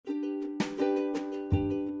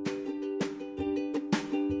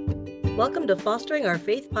Welcome to Fostering Our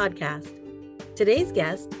Faith podcast. Today's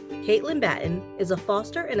guest, Caitlyn Baten, is a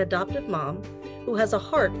foster and adoptive mom who has a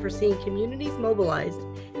heart for seeing communities mobilized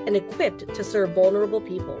and equipped to serve vulnerable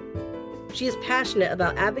people. She is passionate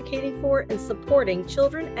about advocating for and supporting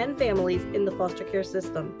children and families in the foster care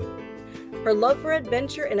system. Her love for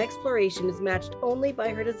adventure and exploration is matched only by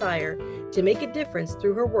her desire to make a difference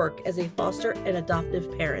through her work as a foster and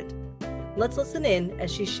adoptive parent. Let's listen in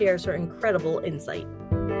as she shares her incredible insight.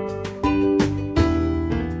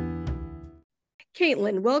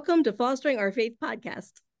 Caitlyn, welcome to Fostering Our Faith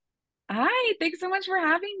podcast. Hi, thanks so much for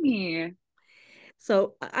having me.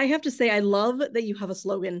 So I have to say, I love that you have a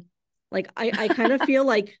slogan. I kind of feel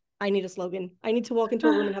like I need a slogan. I need to walk into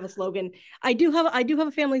a room and have a slogan. I do have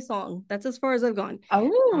a family song. That's as far as I've gone.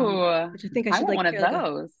 Oh, Which I think I I should want like one of carry like a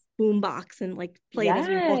those. boom box and like play it as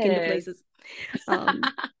we walk into Yes. places.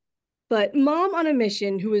 But mom on a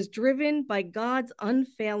mission who is driven by God's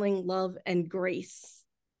unfailing love and grace.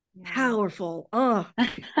 Yeah. Powerful.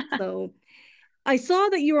 So I saw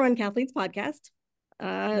that you were on Kathleen's podcast.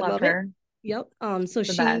 I Love love it. her. Yep. So The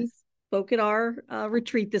she best. spoke at our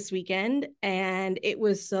retreat this weekend, and it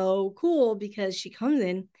was so cool because she comes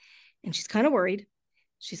in and she's kind of worried.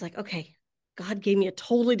 She's like, okay, God gave me a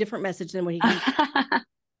totally different message than what he gave.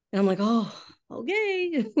 And I'm like, oh,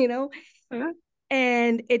 okay,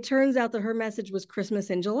 And it turns out that her message was Christmas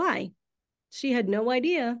in July. She had no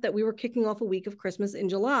idea that we were kicking off a week of Christmas in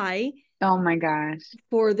July Oh my gosh.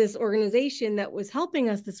 for this organization that was helping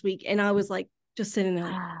us this week. And I was like, just sitting there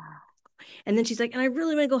like, and then she's like, and I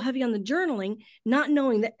really want to go heavy on the journaling, not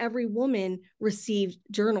knowing that every woman received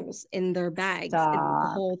journals in their bags. And the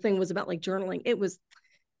Stop. whole thing was about like journaling.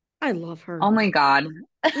 I love her. Oh my God.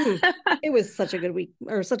 It was such a good week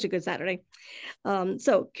or such a good Saturday.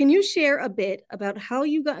 So can you share a bit about how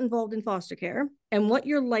you got involved in foster care and what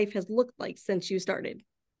your life has looked like since you started?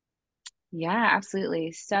 Yeah,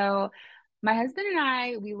 absolutely. So my husband and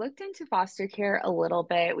I, we looked into foster care a little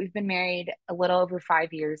bit. We've been married a little over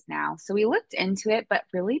 5 years now. So we looked into it, but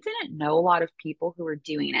really didn't know a lot of people who were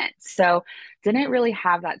doing it. So didn't really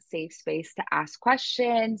have that safe space to ask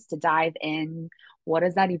questions, to dive in. What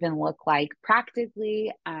does that even look like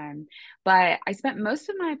practically? But I spent most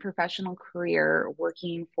of my professional career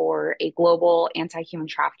working for a global anti-human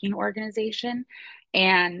trafficking organization.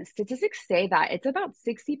 And statistics say that it's about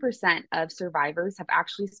 60% of survivors have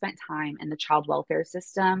actually spent time in the child welfare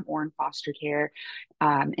system or in foster care,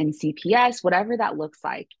 in CPS, whatever that looks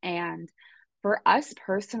like. And for us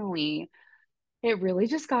personally, it really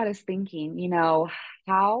just got us thinking,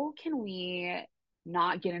 how can we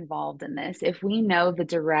not get involved in this if we know the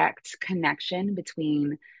direct connection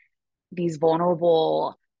between these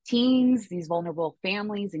vulnerable teens, these vulnerable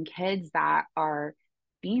families and kids that are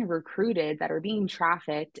being recruited, that are being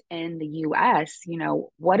trafficked in the US,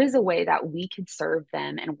 what is a way that we could serve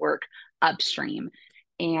them and work upstream?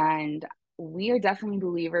 And we are definitely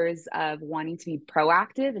believers of wanting to be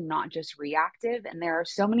proactive and not just reactive. And there are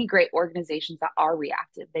so many great organizations that are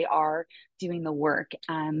reactive, they are doing the work.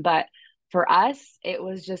 But for us, it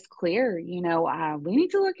was just clear, we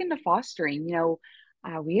need to look into fostering.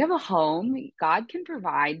 We have a home. God can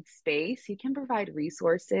provide space, He can provide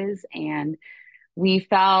resources. And we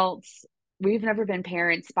felt we've never been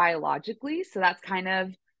parents biologically. So that's kind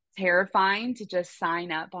of terrifying to just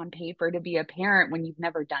sign up on paper to be a parent when you've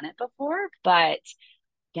never done it before. But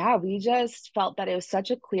yeah, we just felt that it was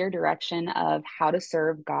such a clear direction of how to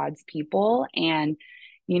serve God's people. And,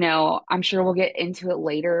 I'm sure we'll get into it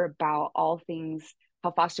later about all things,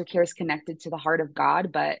 how foster care is connected to the heart of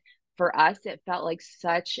God. But for us, it felt like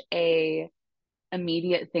such a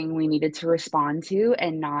immediate thing we needed to respond to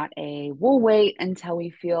and not a we'll wait until we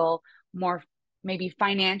feel more maybe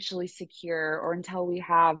financially secure or until we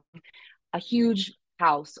have a huge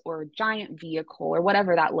house or a giant vehicle or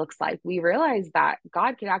whatever that looks like. We realized that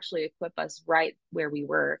God could actually equip us right where we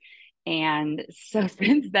were. And so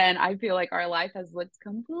since then, I feel like our life has looked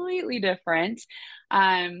completely different.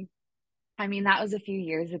 That was a few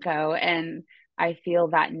years ago. And I feel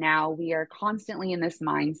that now we are constantly in this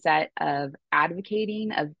mindset of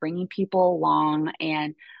advocating, of bringing people along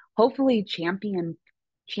and hopefully championing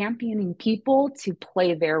people to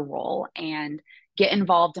play their role and get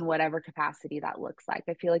involved in whatever capacity that looks like.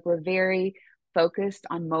 I feel like we're very focused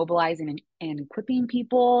on mobilizing and equipping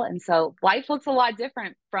people. And so life looks a lot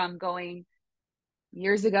different from going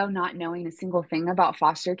years ago, not knowing a single thing about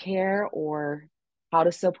foster care or how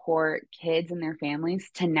to support kids and their families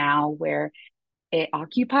to now where it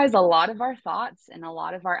occupies a lot of our thoughts and a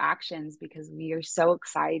lot of our actions because we are so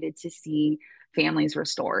excited to see families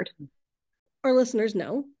restored. Our listeners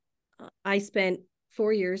know I spent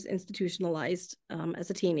 4 years institutionalized as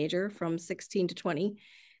a teenager from 16 to 20.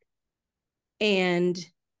 And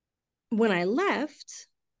when I left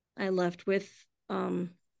with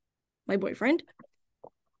my boyfriend,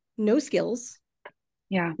 no skills,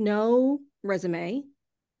 Yeah. no resume,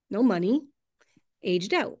 no money,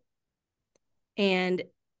 aged out. And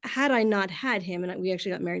had I not had him, and we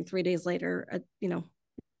actually got married 3 days later, at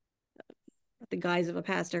the guise of a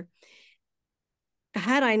pastor.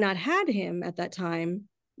 Had I not had him at that time,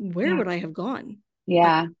 where Yeah. would I have gone?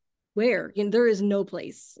 Yeah. Where? There is no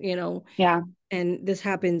place, Yeah. and this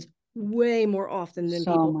happens way more often than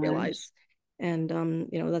So people much. realize. And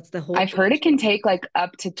that's the whole I've heard age it can thing. take like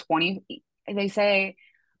up to 20, they say,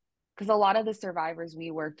 because a lot of the survivors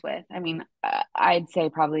we worked with, I mean, I'd say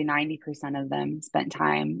probably 90% of them spent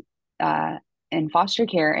time uh, in foster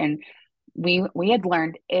care. And we had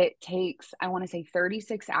learned it takes, I want to say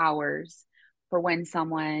 36 hours for when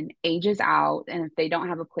someone ages out and if they don't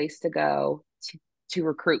have a place to go to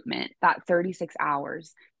recruitment, that 36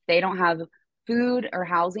 hours, they don't have food or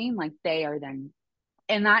housing, like they are then,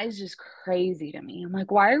 and that is just crazy to me. I'm like,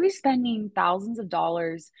 why are we spending thousands of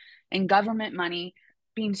dollars in government money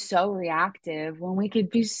being so reactive when we could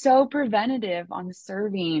be so preventative on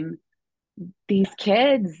serving these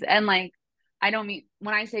kids? And like, I don't mean,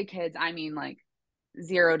 when I say kids, I mean like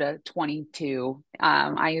 0 to 22.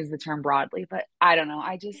 I use the term broadly, but I don't know.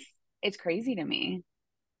 It's crazy to me.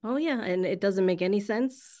 Oh yeah, and it doesn't make any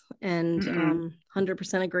sense. And Mm-mm.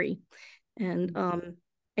 100% agree.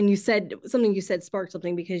 And you said something. You said sparked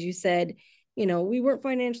something because you said, we weren't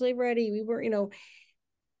financially ready. We were,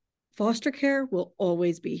 foster care will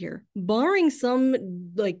always be here, barring some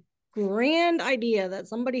like grand idea that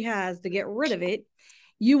somebody has to get rid of it.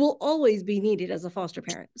 You will always be needed as a foster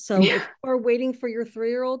parent. So if Yeah. you are waiting for your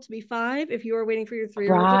 3-year-old to be 5, if you are waiting for your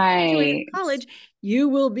 3-year-old to graduate Right. college, you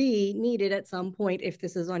will be needed at some point if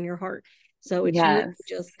this is on your heart. So it's really Yes.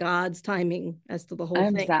 just God's timing as to the whole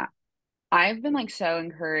thing. Exactly. I've been like so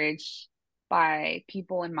encouraged by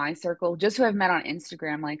people in my circle just who I've met on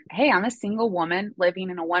Instagram, like, hey, I'm a single woman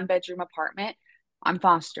living in a 1 bedroom apartment. I'm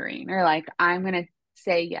fostering, or like, I'm going to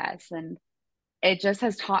say yes. And it just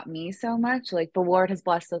has taught me so much. Like, the Lord has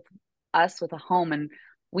blessed us with a home, and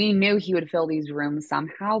we knew He would fill these rooms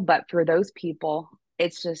somehow. But for those people,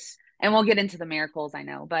 it's just, and we'll get into the miracles, I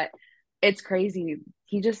know, but it's crazy.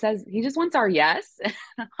 He just says, He just wants our yes.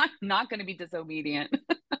 I'm not going to be disobedient.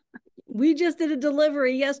 We just did a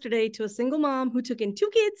delivery yesterday to a single mom who took in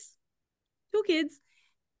two kids.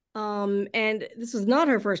 And this was not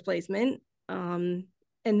her first placement. And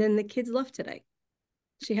then the kids left today.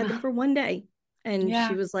 She had them for one day. And she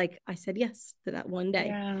Yeah. was like, I said yes to that one day.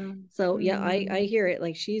 Yeah. So yeah, I hear it.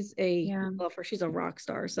 Like she's a Yeah. well, for she's a rock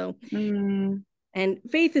star. So, Mm, and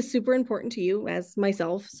faith is super important to you as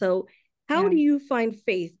myself. So how yeah. do you find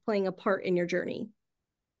faith playing a part in your journey?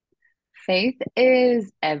 Faith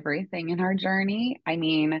is everything in our journey. I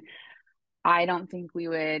mean, I don't think we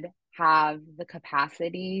would have the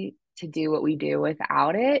capacity to do what we do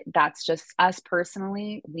without it. That's just us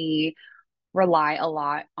personally. We rely a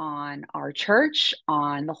lot on our church,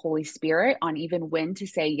 on the Holy Spirit, on even when to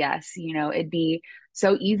say yes. It'd be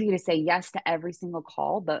so easy to say yes to every single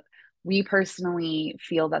call, but we personally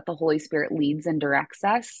feel that the Holy Spirit leads and directs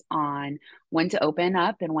us on when to open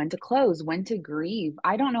up and when to close, when to grieve.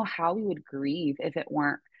 I don't know how we would grieve if it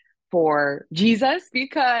weren't for Jesus,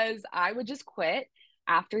 because I would just quit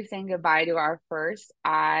after saying goodbye to our first.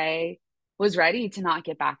 I was ready to not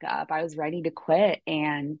get back up. I was ready to quit.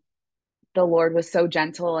 And the Lord was so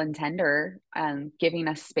gentle and tender, giving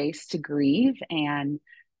us space to grieve and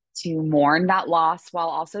to mourn that loss while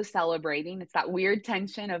also celebrating. It's that weird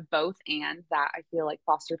tension of both, and that I feel like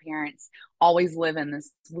foster parents always live in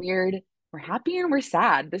this weird, we're happy and we're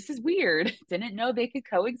sad. This is weird. Didn't know they could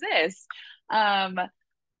coexist. Um,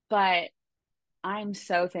 but I'm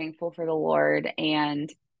so thankful for the Lord and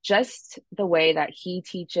just the way that He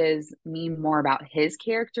teaches me more about His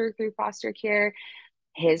character through foster care,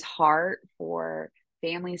 His heart for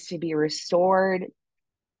families to be restored.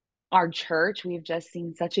 Our church, we've just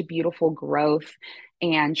seen such a beautiful growth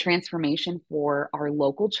and transformation for our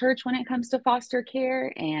local church when it comes to foster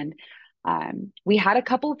care. And we had a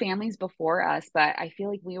couple of families before us, but I feel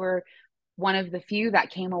like we were one of the few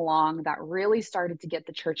that came along that really started to get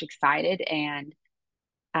the church excited and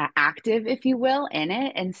active, if you will, in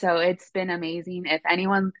it. And so it's been amazing. If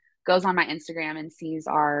anyone goes on my Instagram and sees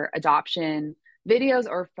our adoption videos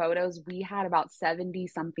or photos, we had about 70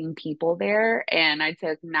 something people there. And I'd say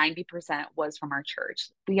like 90% was from our church.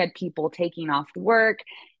 We had people taking off work,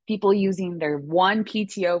 people using their one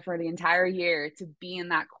PTO for the entire year to be in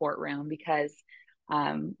that courtroom because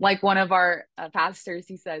Like one of our pastors,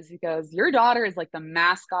 he goes, your daughter is like the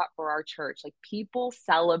mascot for our church. Like people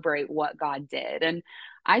celebrate what God did. And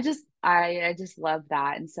I just love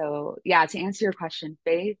that. And so, yeah, to answer your question,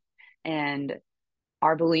 faith and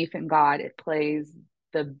our belief in God, it plays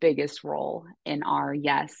the biggest role in our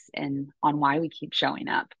yes and on why we keep showing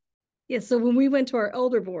up. Yeah. So when we went to our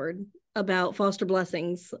elder board about foster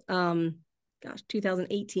blessings,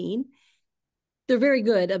 2018, they're very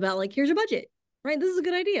good about like, here's your budget, right? This is a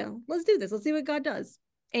good idea. Let's do this. Let's see what God does.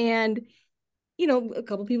 And, a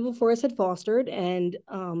couple people before us had fostered, and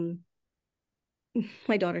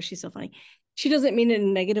my daughter, she's so funny. She doesn't mean it in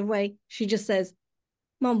a negative way. She just says,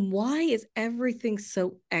 Mom, why is everything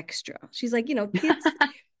so extra? She's like, kids,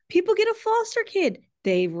 people get a foster kid.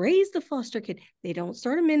 They raise the foster kid. They don't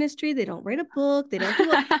start a ministry. They don't write a book. They don't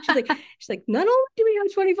do it. She's like, not only do we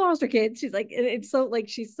have 20 foster kids, she's like, and it's so like,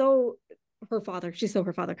 she's so her father. She's so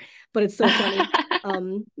her father, but it's so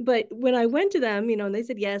funny. But when I went to them, and they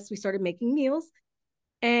said, yes, we started making meals,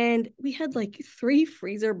 and we had like 3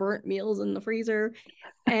 freezer burnt meals in the freezer.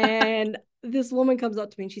 And this woman comes up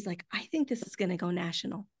to me and she's like, I think this is going to go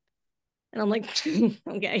national. And I'm like, okay,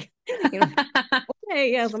 okay,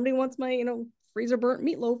 yeah, somebody wants my, freezer burnt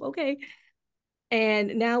meatloaf. Okay.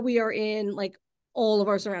 And now we are in like all of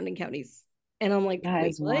our surrounding counties. And I'm like, That wait,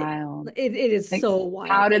 is what? wild. It is Like, so how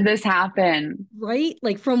wild. did Like, this happen? right?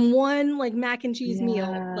 Like from one like mac and cheese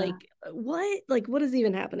meal, Yeah. like what? Like what is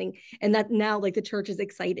even happening? And that now like the church is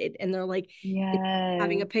excited and they're like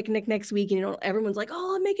having a Yes. picnic next week, and everyone's like,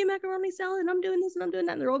 oh, I'm making macaroni salad and I'm doing this and I'm doing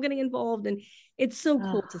that, and they're all getting involved, and it's so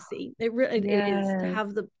cool to Oh, see. It is to yes.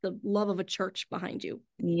 have the love of a church behind you,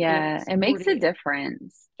 Yeah. It makes supporting a you.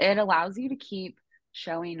 difference. It allows you to keep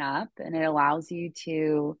showing up and it allows you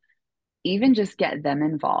to even just get them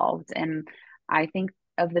involved. And I think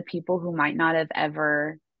of the people who might not have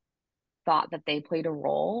ever thought that they played a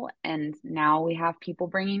role. And now we have people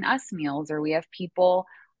bringing us meals, or we have people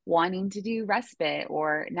wanting to do respite,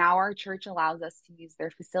 or now our church allows us to use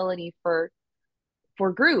their facility for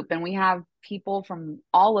group. And we have people from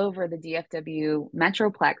all over the DFW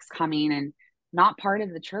Metroplex coming and not part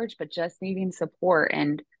of the church, but just needing support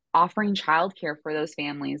and offering childcare for those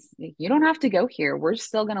families. You don't have to go here. We're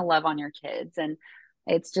still going to love on your kids. And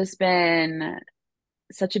it's just been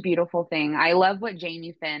such a beautiful thing. I love what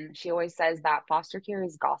Jamie Finn, she always says that foster care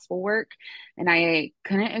is gospel work. And I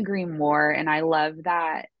couldn't agree more. And I love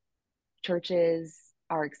that churches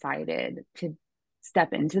are excited to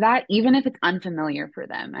step into that, even if it's unfamiliar for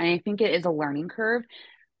them. And I think it is a learning curve,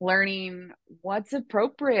 learning what's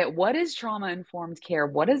appropriate, what is trauma informed care,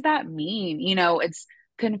 what does that mean? It's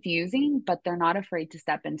confusing, but they're not afraid to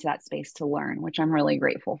step into that space to learn, which I'm really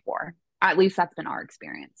grateful for. At least that's been our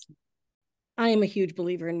experience. I am a huge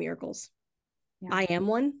believer in miracles. Yeah. I am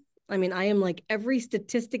one. I mean, I am like every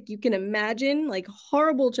statistic you can imagine, like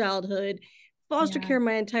horrible childhood, foster Yeah. care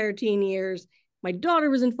my entire teen years. My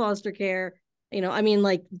daughter was in foster care. I mean,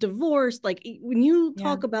 like divorced. Like when you Yeah.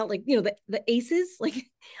 talk about like, the ACEs, like, oh,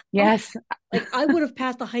 Yes. like I would have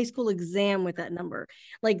passed a high school exam with that number.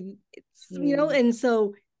 Like, Huge. and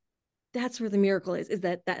so that's where the miracle is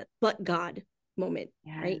that but God moment,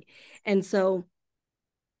 Yes. right? And so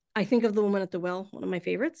I think of the woman at the well, one of my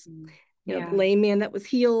favorites, the Yeah. lame man that was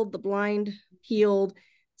healed, the blind healed,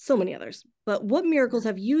 so many others. But what miracles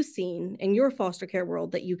have you seen in your foster care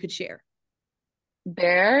world that you could share?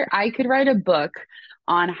 I could write a book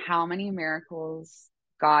on how many miracles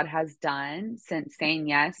God has done since saying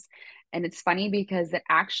yes. And it's funny because it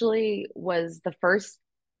actually was the first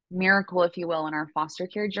miracle, if you will, in our foster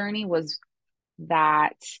care journey was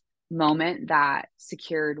that moment that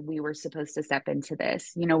secured we were supposed to step into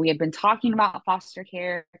this. We had been talking about foster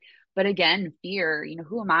care, but again, fear,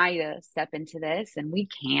 who am I to step into this? And we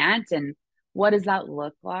can't. And what does that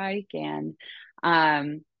look like? And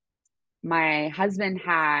my husband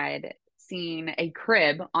had seen a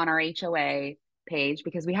crib on our HOA page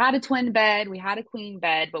because we had a twin bed, we had a queen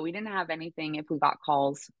bed, but we didn't have anything if we got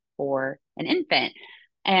calls for an infant.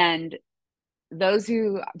 And those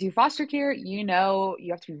who do foster care, you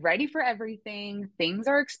have to be ready for everything. Things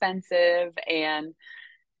are expensive and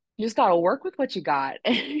you just got to work with what you got.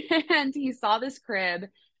 And he saw this crib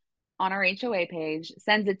on our HOA page,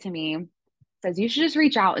 sends it to me, says, you should just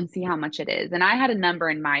reach out and see how much it is. And I had a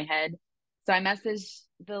number in my head. So I messaged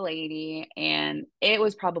the lady and it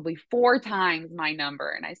was probably 4 times my number.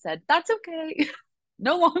 And I said, that's okay.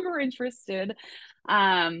 No longer interested.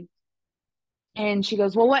 Um, and she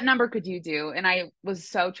goes, well, what number could you do? And I was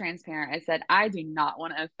so transparent. I said, I do not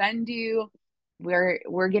want to offend you.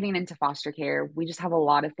 We're getting into foster care. We just have a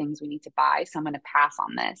lot of things we need to buy. So I'm going to pass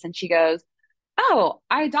on this. And she goes, oh,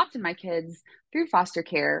 I adopted my kids through foster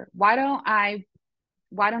care. Why don't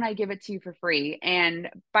I give it to you for free? And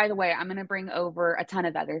by the way, I'm going to bring over a ton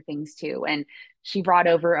of other things too. And she brought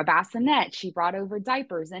over a bassinet. She brought over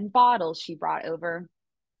diapers and bottles. She brought over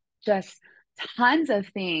just tons of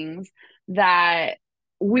things that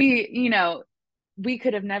we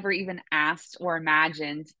could have never even asked or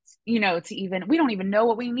imagined, to even, we don't even know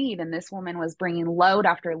what we need. And this woman was bringing load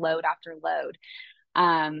after load after load.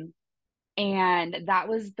 Um, and that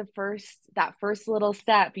was that first little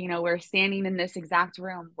step. We're standing in this exact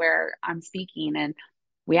room where I'm speaking, and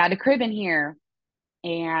we had a crib in here.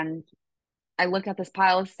 And I looked at this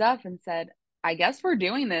pile of stuff and said, I guess we're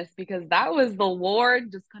doing this, because that was the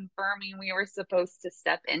Lord just confirming we were supposed to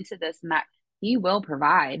step into this and that He will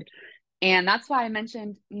provide. And that's why I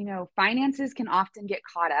mentioned, finances can often get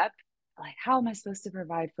caught up. Like, how am I supposed to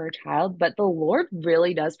provide for a child? But the Lord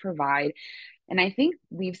really does provide. And I think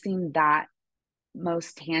we've seen that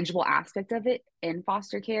most tangible aspect of it in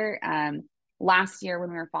foster care. Last year,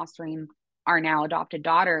 when we were fostering our now adopted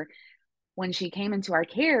daughter, when she came into our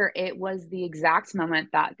care, it was the exact moment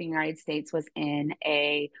that the United States was in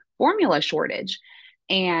a formula shortage.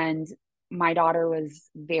 And my daughter was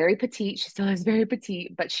very petite. She still is very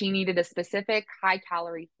petite, but she needed a specific high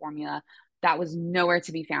calorie formula that was nowhere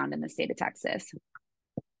to be found in the state of Texas.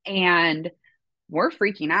 And we're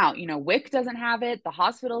freaking out. WIC doesn't have it. The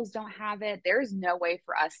hospitals don't have it. There's no way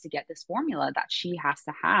for us to get this formula that she has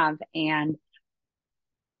to have. And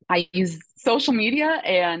I use social media,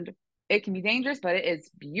 and it can be dangerous, but it is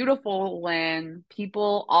beautiful when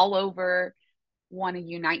people all over want to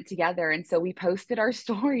unite together. And so we posted our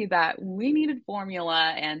story that we needed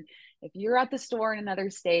formula. And if you're at the store in another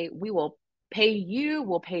state, we will pay you,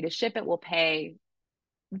 we'll pay to ship it, we'll pay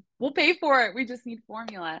for it. We just need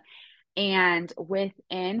formula. And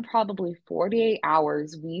within probably 48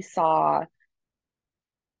 hours, we saw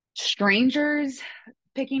strangers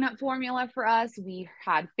picking up formula for us. We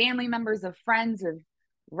had family members of friends, of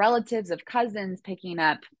relatives, of cousins picking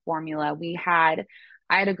up formula.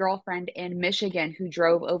 I had a girlfriend in Michigan who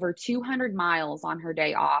drove over 200 miles on her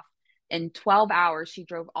day off. In 12 hours, she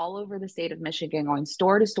drove all over the state of Michigan, going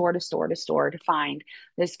store to store to store to store to find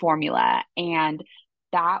this formula. And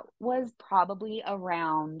that was probably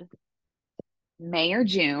around May or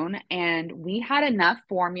June, and we had enough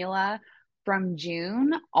formula from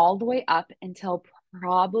June all the way up until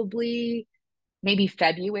probably maybe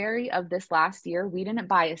February of this last year. We didn't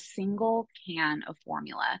buy a single can of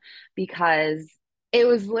formula because it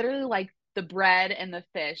was literally like the bread and the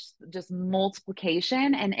fish, just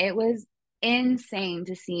multiplication. And it was insane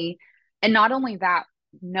to see. And not only that,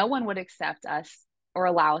 no one would accept us or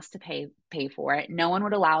allow us to pay for it. No one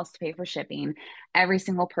would allow us to pay for shipping. Every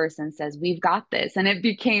single person says, we've got this. And it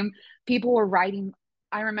became, people were writing.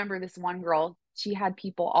 I remember this one girl, she had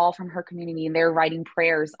people all from her community, and they were writing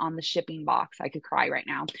prayers on the shipping box. I could cry right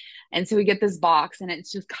now. And so we get this box, and it's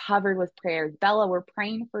just covered with prayers. Bella, we're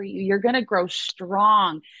praying for you. You're going to grow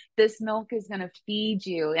strong. This milk is going to feed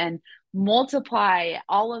you and multiply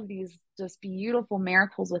all of these just beautiful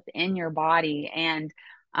miracles within your body. And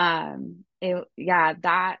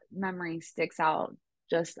that memory sticks out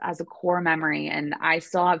just as a core memory. And I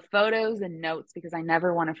still have photos and notes because I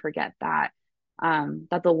never want to forget that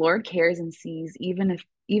the Lord cares and sees,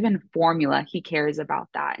 even formula, He cares about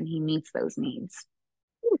that, and He meets those needs.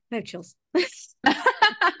 Ooh, I have chills. That's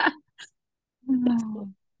cool.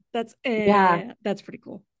 Yeah. That's pretty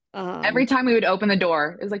cool. Every time we would open the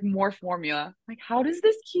door, it was like more formula. Like, how does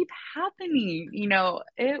this keep happening?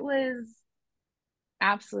 It was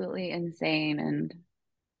absolutely insane. And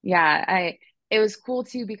yeah, it was cool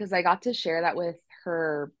too, because I got to share that with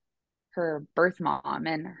her birth mom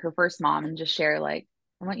and her first mom, and just share, like,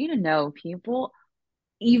 I want you to know, people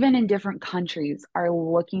even in different countries are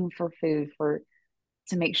looking for food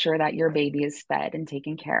to make sure that your baby is fed and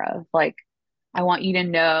taken care of. Like, I want you to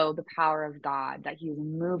know the power of God, that He's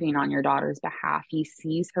moving on your daughter's behalf. He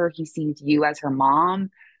sees her, He sees you as her mom.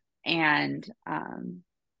 And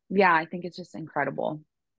yeah, I think it's just incredible.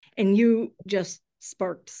 And you just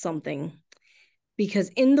sparked something, because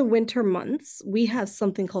in the winter months, we have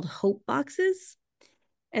something called Hope boxes.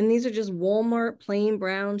 And these are just Walmart plain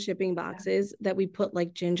brown shipping boxes that we put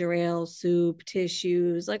like ginger ale, soup,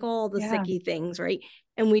 tissues, like all the sicky things, right?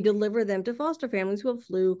 And we deliver them to foster families who have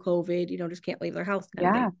flu, COVID, just can't leave their house kind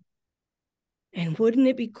of thing. And wouldn't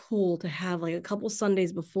it be cool to have like a couple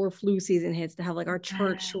Sundays before flu season hits, to have like our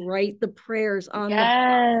church write the prayers on the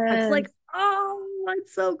box? Like, oh,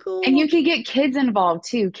 that's so cool. And you can get kids involved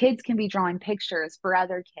too. Kids can be drawing pictures for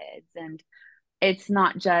other kids. And it's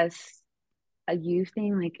not just a you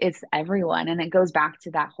thing. Like it's everyone. And it goes back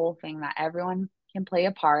to that whole thing that everyone can play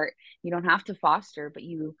a part. You don't have to foster, but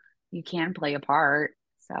you can play a part.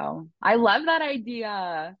 So I love that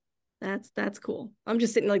idea. That's cool. I'm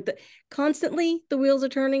just sitting like constantly the wheels are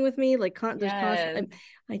turning with me. Like there's Yes. constant.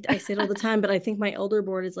 I say it all the time, but I think my elder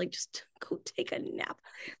board is like, just go take a nap.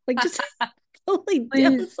 Like just go lay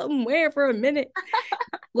down Please. somewhere for a minute.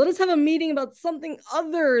 Let us have a meeting about something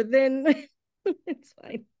other than it's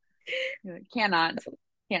fine. Cannot,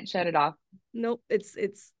 can't shut it off. Nope. It's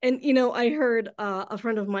and I heard a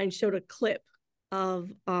friend of mine showed a clip of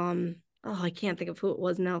oh, I can't think of who it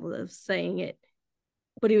was now that I was saying it,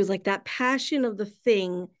 but he was like that passion of the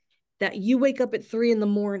thing that you wake up at 3 in the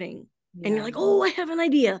morning and you're Yeah. like, oh, I have an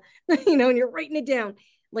idea, and you're writing it down.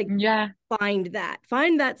 Like Yeah. find that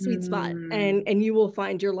sweet spot, Mm, and you will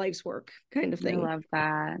find your life's work kind of I thing. love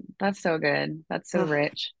that. That's so good. That's so Oh,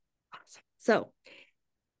 rich. awesome. So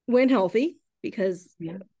when healthy, because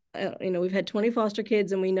Yeah. we've had 20 foster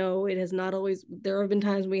kids, and we know it has not always, there have been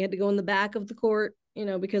times we had to go in the back of the court,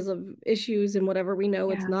 because of issues and whatever. We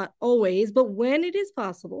know it's Yeah. not always, but when it is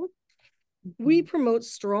possible, we Mhm. promote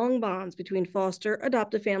strong bonds between foster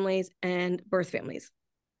adoptive families and birth families.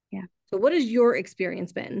 Yeah. So what has your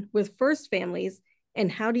experience been with first families, and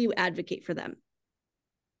how do you advocate for them?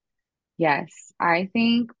 Yes. I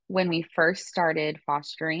think when we first started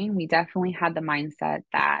fostering, we definitely had the mindset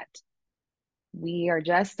that we are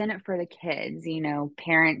just in it for the kids.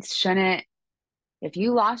 Parents shouldn't, if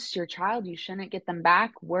you lost your child, you shouldn't get them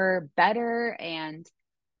back. We're better and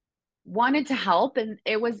wanted to help. And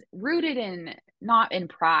it was rooted in, not in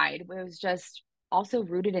pride, but it was just also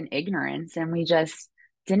rooted in ignorance. And we just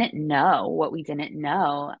didn't know what we didn't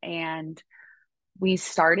know. And we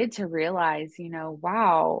started to realize,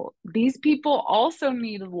 wow, these people also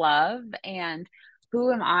need love. And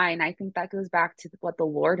who am I? And I think that goes back to what the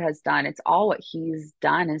Lord has done. It's all what He's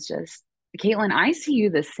done is just, Caitlyn, I see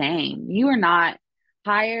you the same. You are not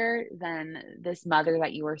higher than this mother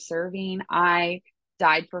that you are serving. I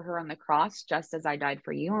died for her on the cross, just as I died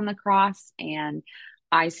for you on the cross. And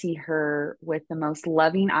I see her with the most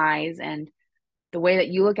loving eyes. And the way that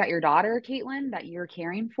you look at your daughter, Caitlyn, that you're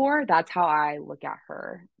caring for, that's how I look at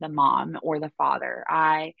her, the mom or the father.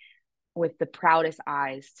 With the proudest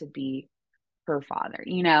eyes to be her father,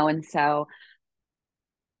 and so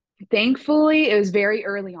thankfully, it was very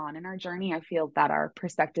early on in our journey. I feel that our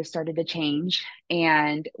perspective started to change,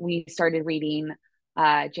 and we started reading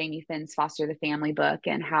Jamie Finn's Foster the Family book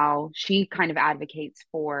and how she kind of advocates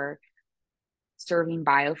for serving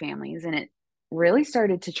bio families. And it really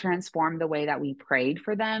started to transform the way that we prayed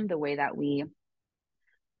for them, the way that we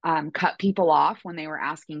cut people off when they were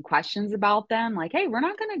asking questions about them. Like, hey, we're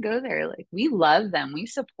not going to go there. Like, we love them, we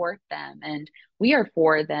support them, and we are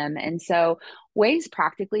for them. And so, ways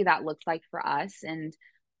practically that looks like for us. And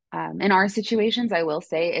in our situations, I will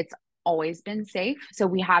say it's always been safe. So,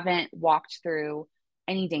 we haven't walked through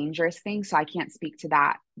any dangerous things. So, I can't speak to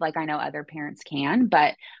that like I know other parents can.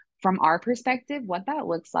 But from our perspective, what that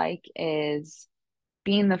looks like is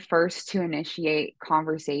being the first to initiate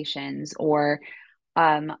conversations or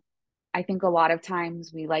um, I think a lot of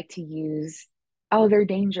times we like to use, oh, they're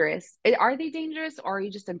dangerous. Are they dangerous or are you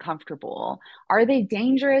just uncomfortable? Are they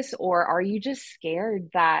dangerous or are you just scared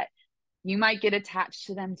that you might get attached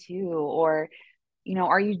to them too? Or,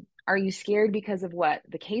 are you scared because of what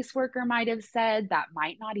the caseworker might have said that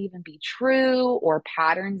might not even be true, or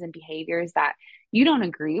patterns and behaviors that you don't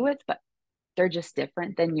agree with, but they're just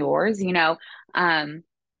different than yours? Um,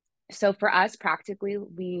 so for us, practically,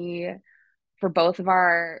 for both of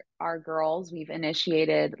our girls, we've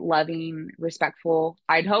initiated loving, respectful,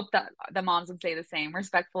 I'd hope that the moms would say the same,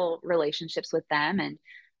 respectful relationships with them.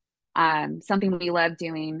 And something we love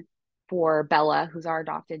doing for Bella, who's our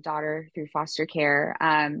adopted daughter through foster care,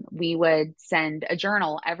 we would send a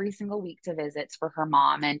journal every single week to visits for her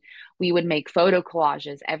mom. And we would make photo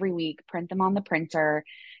collages every week, print them on the printer,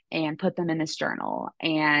 and put them in this journal.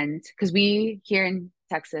 And because we here in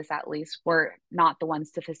Texas, at least, we're not the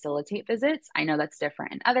ones to facilitate visits. I know that's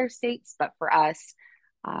different in other states, but for us,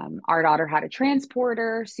 our daughter had a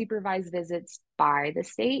transporter, supervised visits by the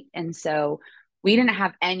state. And so we didn't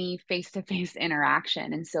have any face to face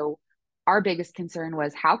interaction. And so our biggest concern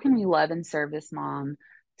was how can we love and serve this mom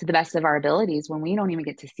to the best of our abilities when we don't even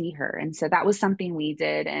get to see her? And so that was something we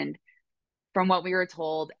did. And from what we were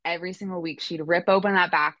told, every single week she'd rip open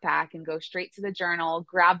that backpack and go straight to the journal,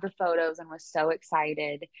 grab the photos, and was so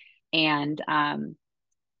excited. And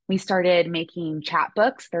we started making chat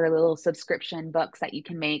books. There are little subscription books that you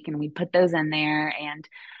can make, and we put those in there.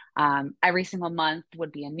 And every single month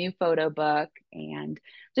would be a new photo book and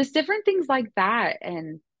just different things like that.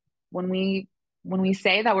 And when we when we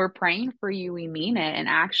say that we're praying for you, we mean it and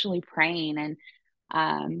actually praying.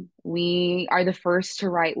 And we are the first to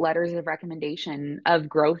write letters of recommendation of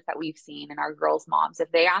growth that we've seen in our girls' moms.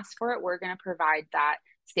 If they ask for it, we're going to provide that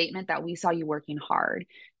statement that we saw you working hard,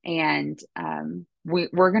 and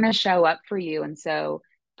we're going to show up for you. And so,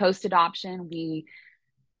 post adoption, we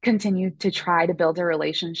continue to try to build a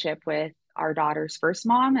relationship with our daughter's first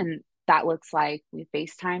mom. And that looks like we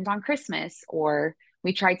FaceTimed on Christmas, or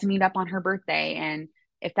we tried to meet up on her birthday. And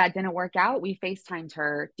if that didn't work out, we FaceTimed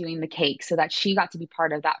her doing the cake so that she got to be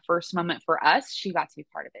part of that first moment for us. She got to be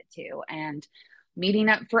part of it too. And meeting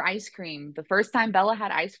up for ice cream. The first time Bella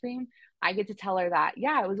had ice cream, I get to tell her that,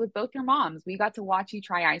 yeah, it was with both your moms. We got to watch you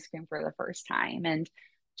try ice cream for the first time. And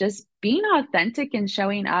just being authentic and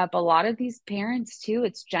showing up. A lot of these parents too,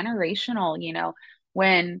 it's generational,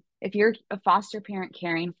 when if you're a foster parent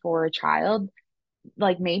caring for a child,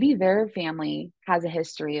 like maybe their family has a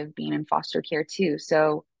history of being in foster care too.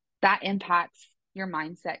 So that impacts your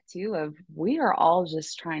mindset too of we are all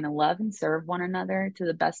just trying to love and serve one another to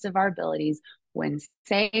the best of our abilities when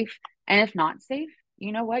safe. And if not safe,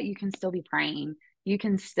 you know what? You can still be praying. You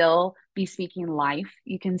can still be speaking life.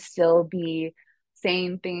 You can still be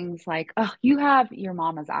saying things like, oh, you have your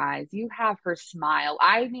mama's eyes. You have her smile.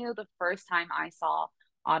 I knew the first time I saw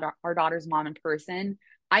our daughter's mom in person,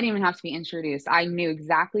 I didn't even have to be introduced. I knew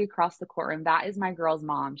exactly across the courtroom, that is my girl's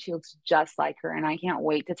mom. She looks just like her. And I can't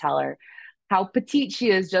wait to tell her how petite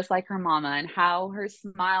she is, just like her mama, and how her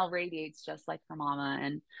smile radiates just like her mama.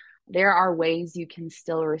 And there are ways you can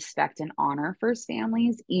still respect and honor first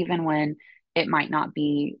families, even when it might not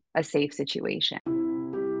be a safe situation.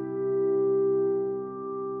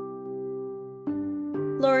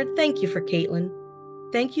 Lord, thank you for Caitlyn.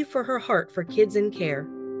 Thank you for her heart for kids in care.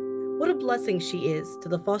 What a blessing she is to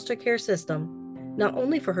the foster care system, not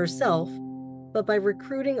only for herself, but by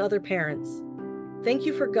recruiting other parents. Thank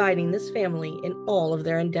you for guiding this family in all of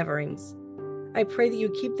their endeavorings. I pray that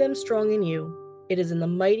you keep them strong in you. It is in the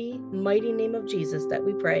mighty, mighty name of Jesus that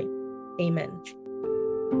we pray. Amen.